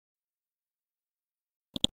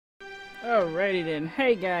Alrighty then,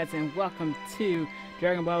 hey guys, and welcome to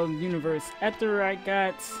Dragonball Xenoverse. After I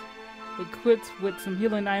got equipped with some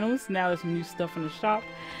healing items, now there's some new stuff in the shop,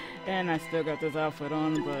 and I still got this outfit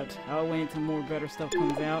on, but I'll wait until more better stuff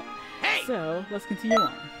comes out. Hey! So, let's continue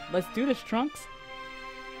on. Let's do this, Trunks.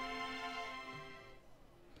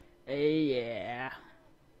 Hey, yeah.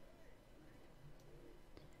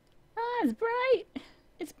 Ah, it's bright!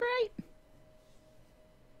 It's bright!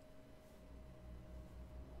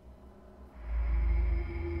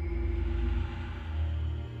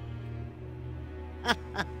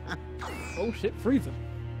 Oh shit, Frieza.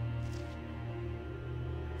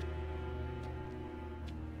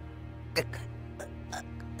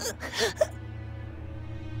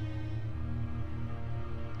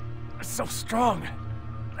 So strong.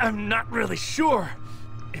 I'm not really sure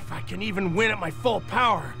if I can even win at my full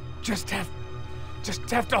power. Just have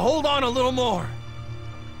to hold on a little more.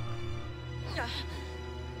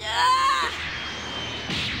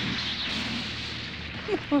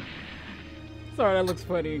 Sorry, that looks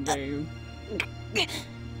funny in game.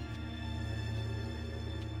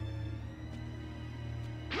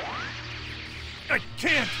 I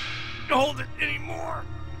can't hold it anymore.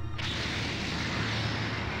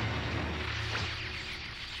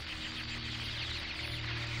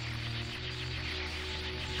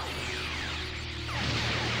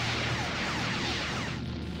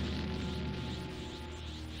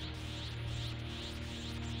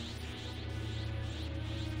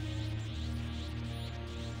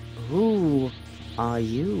 Who are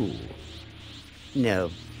you? No,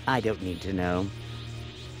 I don't need to know.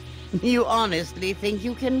 You honestly think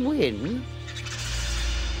you can win?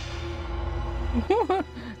 I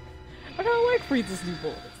don't like Frieza's new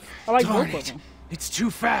voice. I like both of them. It's too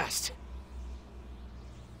fast.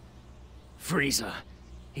 Frieza.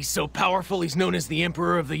 He's so powerful he's known as the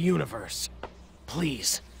Emperor of the Universe.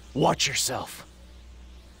 Please, watch yourself.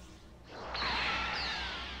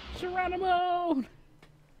 Geronimo!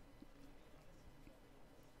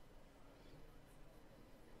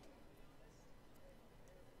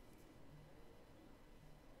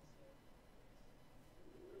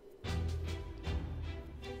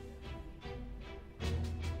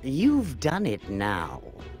 You've done it now.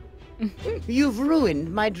 You've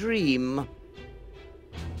ruined my dream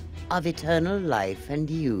of eternal life and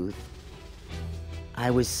youth. I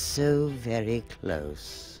was so very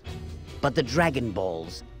close. But the Dragon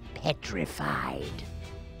Ball's petrified.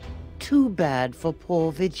 Too bad for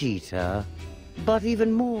poor Vegeta, but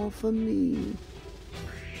even more for me.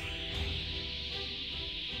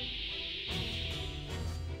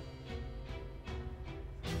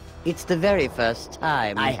 It's the very first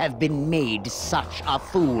time I have been made such a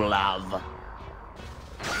fool of.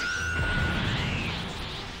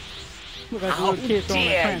 How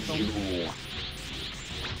dare you!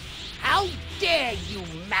 How dare you,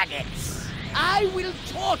 maggots! I will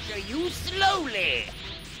torture you slowly!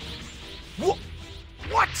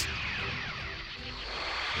 What?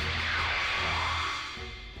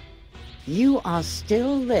 You are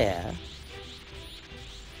still there?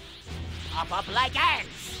 Pop up like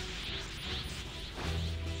ants!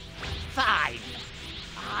 Fine.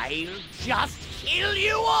 I'll just kill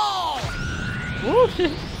you all! Oh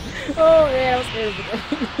shit! Oh yeah, I was scared of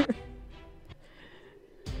it.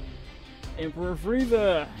 Emperor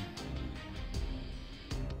Frieza!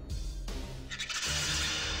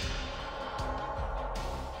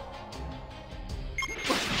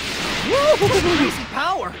 Crazy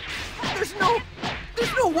power! There's no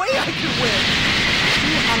way I can win!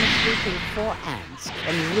 You honestly think 4 ants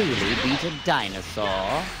can really beat a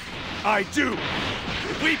dinosaur? I do!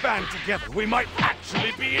 If we band together, we might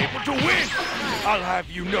actually be able to win! I'll have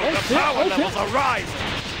you know the power levels are rising!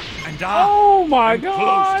 And Oh my I'm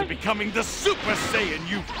god! close to becoming the Super Saiyan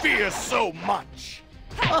you fear so much!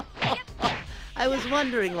 I was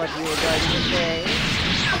wondering what you were going to say.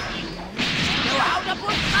 Know how to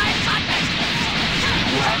put my button!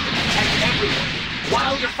 You have to protect everyone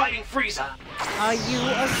while you're fighting Frieza. Are you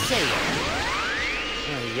a Saiyan?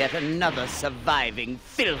 Oh, yet another surviving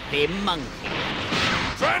filthy monkey.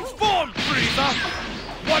 Transform, Frieza!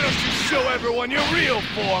 Why don't you show everyone your real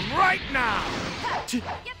form right now?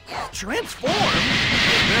 Transform?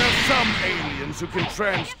 There are some aliens who can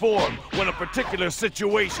transform when a particular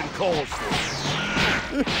situation calls for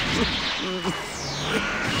it.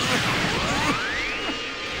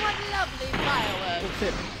 What lovely fireworks!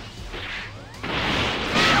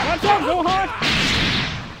 Watch out, Gohan!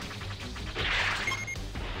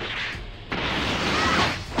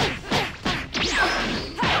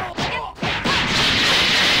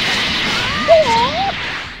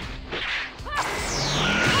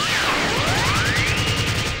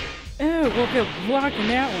 woke up blocking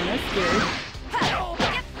that one. That's scary.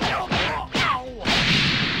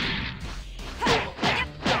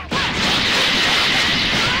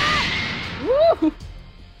 Woo!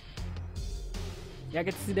 Y'all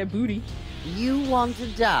get to see that booty. You want to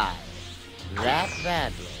die that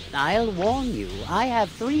badly? I'll warn you, I have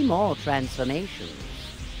 3 more transformations.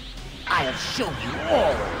 I'll show you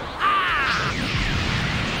all.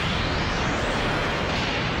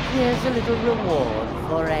 Here's a little reward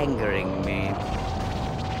for angering me.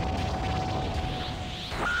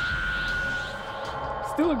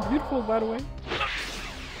 Still look beautiful, by the way.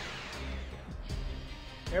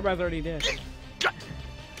 Everybody's already dead.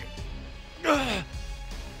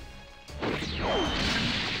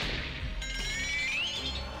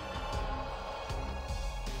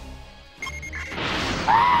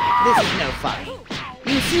 This is no fun.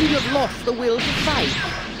 You seem to have lost the will to fight.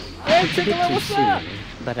 Hey, It's a bit Piccolo, too what's up? soon,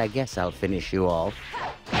 but I guess I'll finish you off.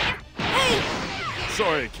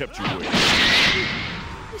 Sorry I kept you waiting.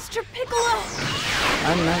 Mr. Piccolo!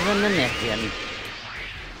 Another Namekian.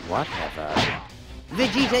 Whatever.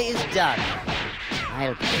 Vegeta is done.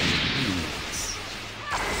 I'll pay peace.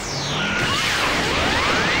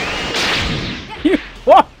 You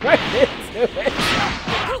walk right into it.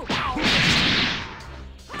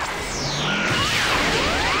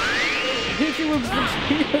 Hit you with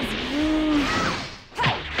Vegeta's move.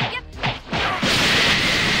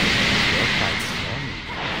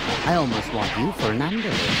 I almost want you for an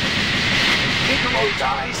underling. Piccolo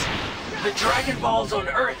dies, the Dragon Balls on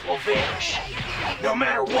Earth will vanish. No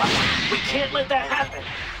matter what, we can't let that happen.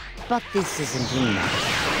 But this isn't enough.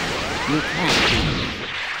 You can't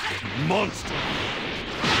be. Monster!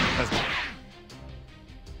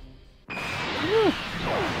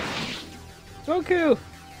 Goku!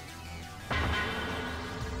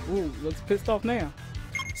 Ooh, looks pissed off now.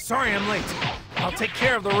 Sorry I'm late. I'll take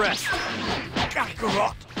care of the rest.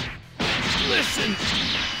 Kakarot! Listen!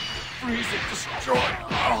 Frieza destroyed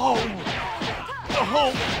our home! The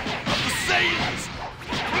home of the Saiyans!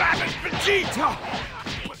 Planet Vegeta!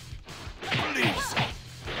 Please,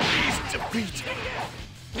 please defeat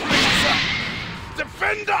Frieza!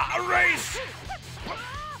 Defend our race!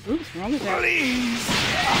 Oops, wrong with that. Please!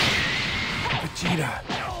 Vegeta.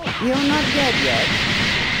 You're not dead yet.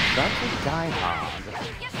 But you die hard.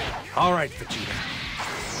 All right, Vegeta.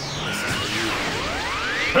 This is for you.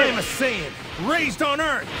 I am a Saiyan, raised on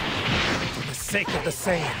Earth, for the sake of the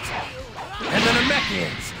Saiyans, and the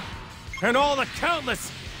Namekians, and all the countless,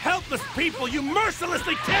 helpless people you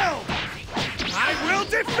mercilessly killed. I will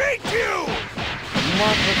defeat you!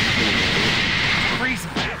 What a fool. Frieza,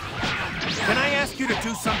 can I ask you to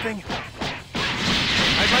do something?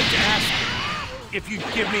 I'd like to ask if you'd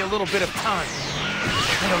give me a little bit of time.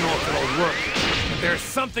 I don't know if it'll work, but there's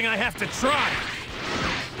something I have to try.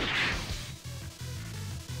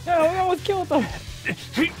 No, we almost killed them.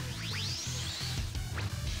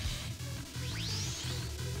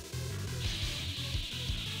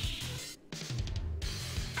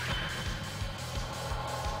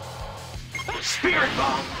 Spirit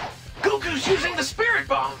Bomb! Goku's using the Spirit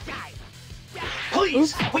Bomb!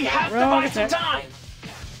 Please, we have to buy some time!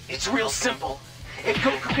 It's real simple. If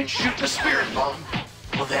Goku can shoot the Spirit Bomb,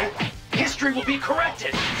 well then, history will be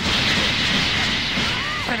corrected.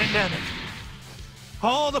 Planet Namek.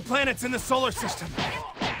 All the planets in the solar system.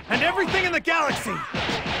 And everything in the galaxy.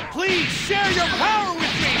 Please share your power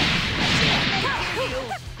with me!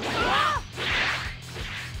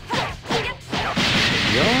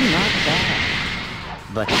 You're not bad.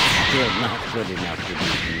 But it's still not good enough to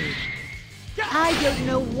beat me. I don't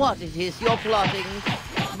know what it is you're plotting,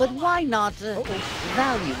 but why not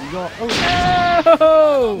value your own?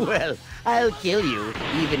 Oh! Well, I'll kill you,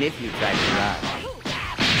 even if you try to run.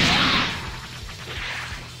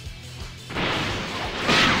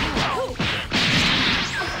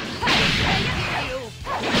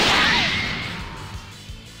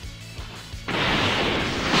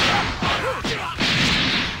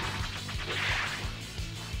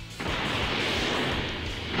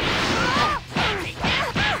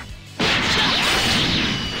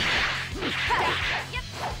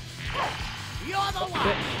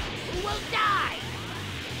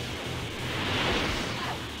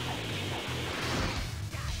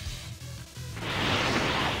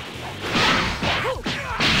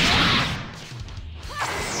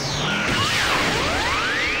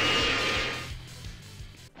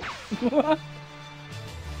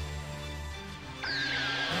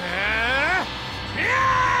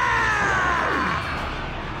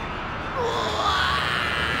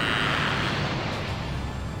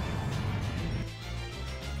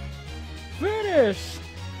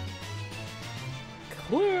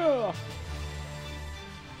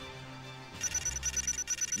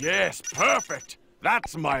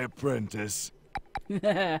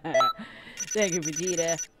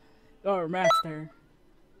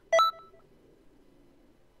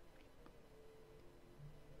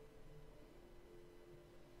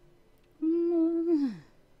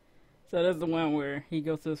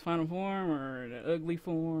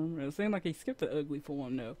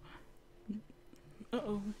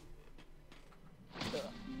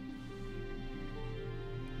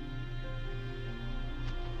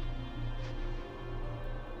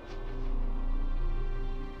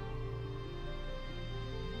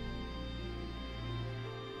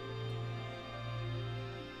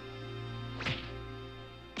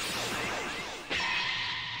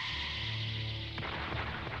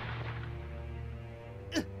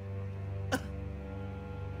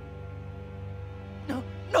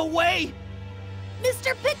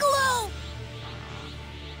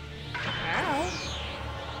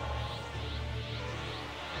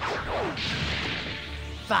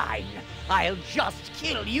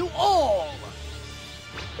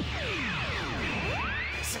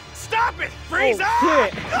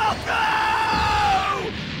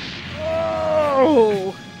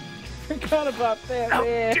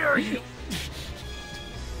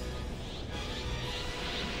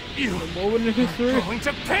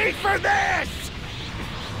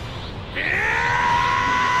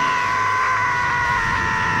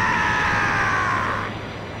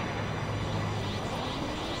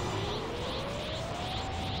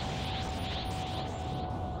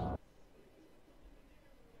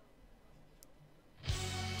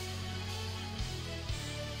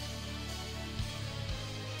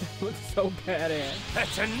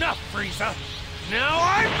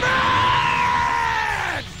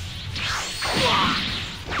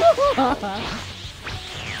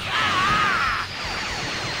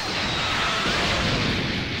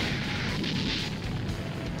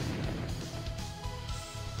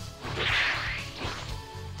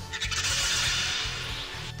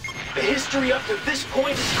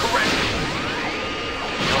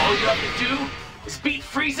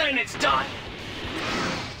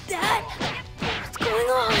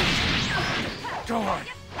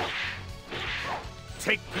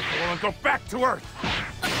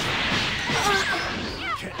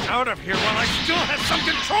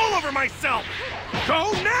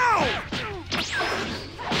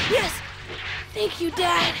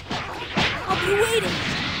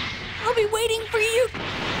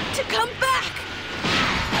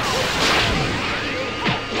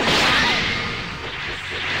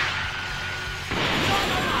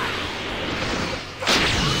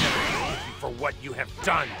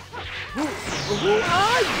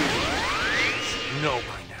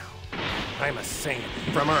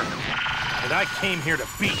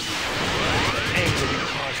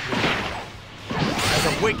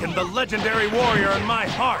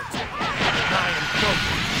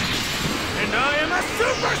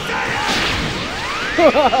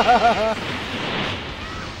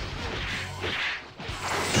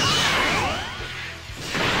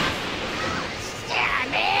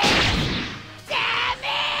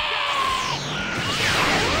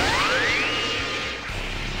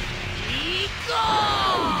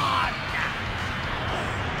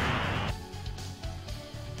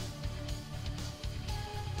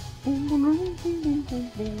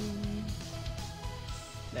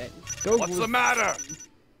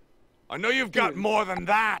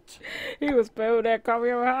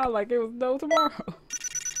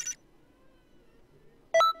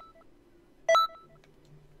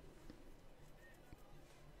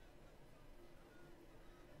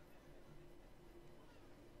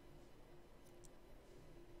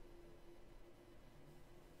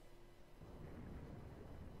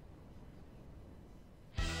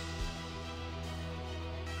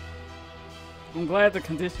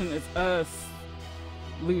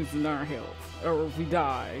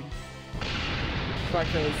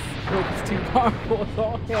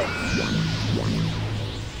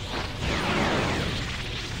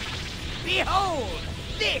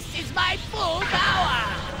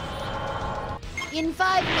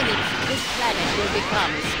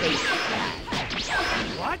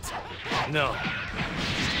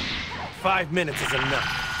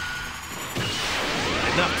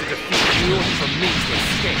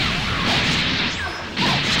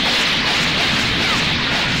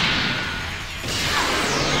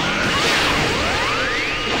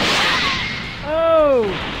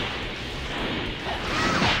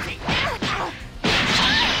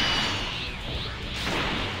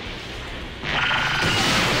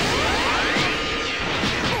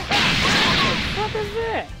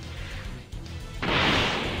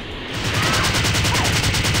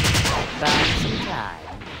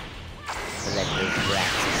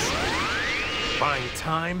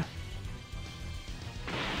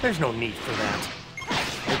 There's no need for that.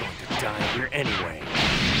 You're going to die here anyway.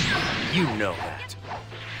 You know that.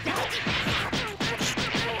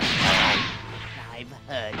 I've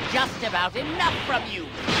heard just about enough from you.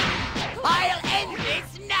 I'll end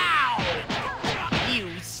this now!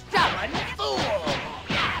 You stubborn fool!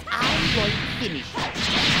 I'm going to finish you.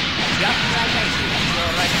 Just like I did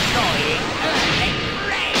your annoying earthling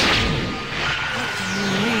friend! What do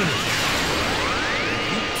you mean?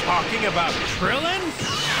 You talking about Krillin?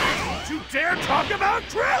 Don't you dare talk about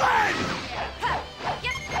Krillin!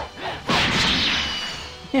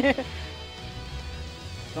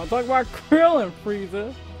 Don't talk about Krillin,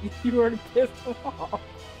 Frieza. You already pissed him off.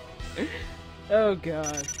 Oh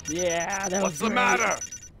god. Yeah, that What's was the great. matter?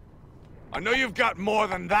 I know you've got more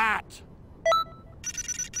than that.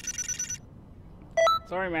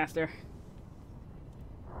 Sorry, Master.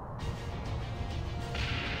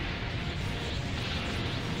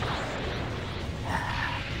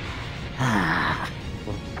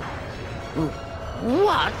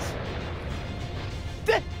 What?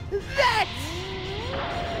 That's...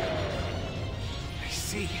 I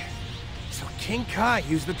see. So King Kai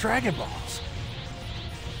used the Dragon Balls.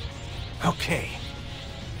 Okay.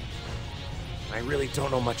 I really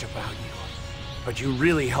don't know much about you, but you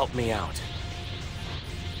really helped me out.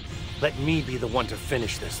 Let me be the one to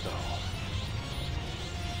finish this, though.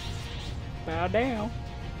 Bow down.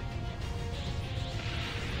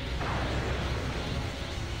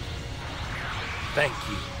 Thank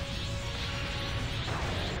you.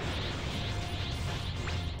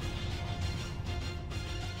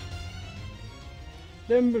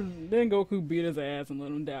 Then Goku beat his ass and let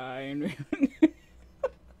him die. And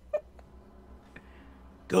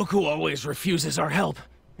Goku always refuses our help.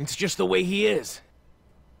 It's just the way he is.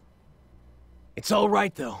 It's all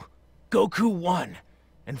right, though. Goku won.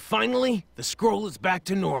 And finally, the scroll is back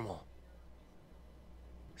to normal.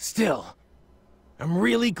 Still, I'm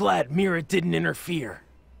really glad Mira didn't interfere.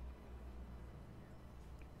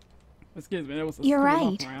 excuse me, that was a You're screw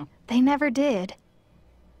right. up round. They never did.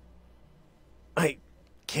 I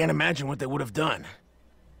can't imagine what they would have done.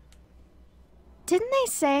 Didn't they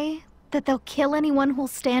say that they'll kill anyone who'll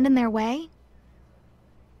stand in their way?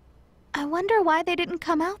 I wonder why they didn't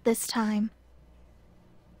come out this time.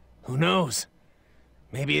 Who knows?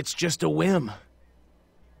 Maybe it's just a whim.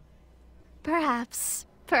 Perhaps.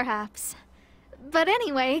 Perhaps. But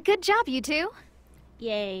anyway, good job, you two.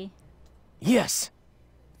 Yay. Yes.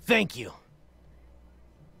 Thank you.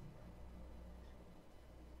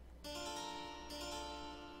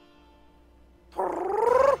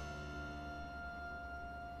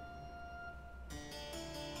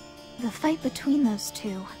 The fight between those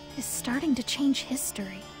two is starting to change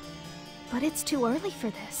history. But it's too early for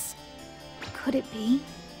this. Could it be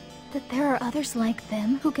that there are others like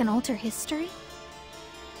them who can alter history?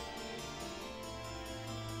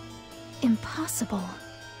 Impossible.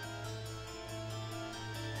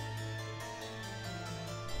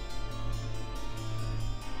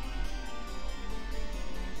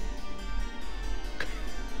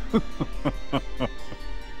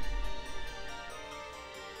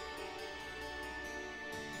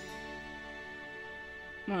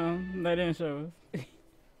 No, they didn't show us.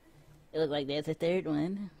 It looks like there's a third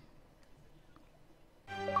one.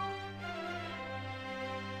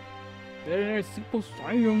 There's Super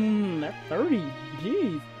Saiyan at 30.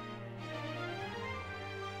 Jeez.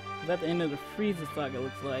 Is that the end of the Frieza saga,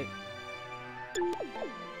 looks like.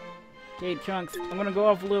 Okay, Chunks, I'm gonna go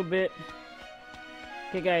off a little bit.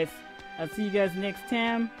 Okay, guys, I'll see you guys next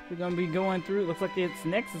time. We're gonna be going through, looks like it's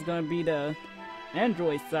next is gonna be the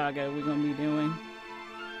Android saga we're gonna be doing.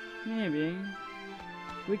 Maybe.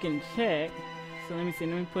 We can check. So let me see,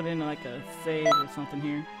 let me put in like a save or something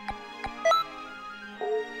here.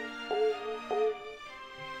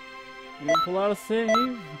 Let me pull out a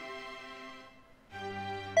save.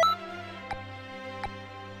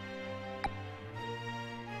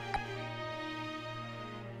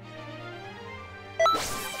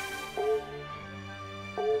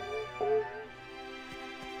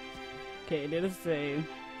 Okay, did a save.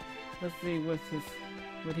 Let's see what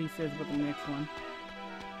he says about the next one.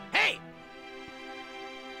 Hey!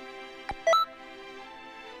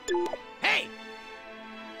 Hey!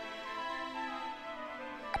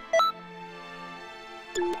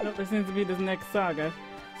 Nope, there seems to be this next saga.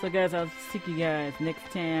 So guys, I'll see you guys next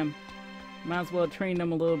time. Might as well train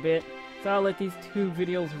them a little bit. So I'll let these two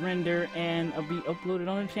videos render and I'll be uploaded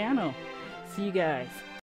on the channel. See you guys.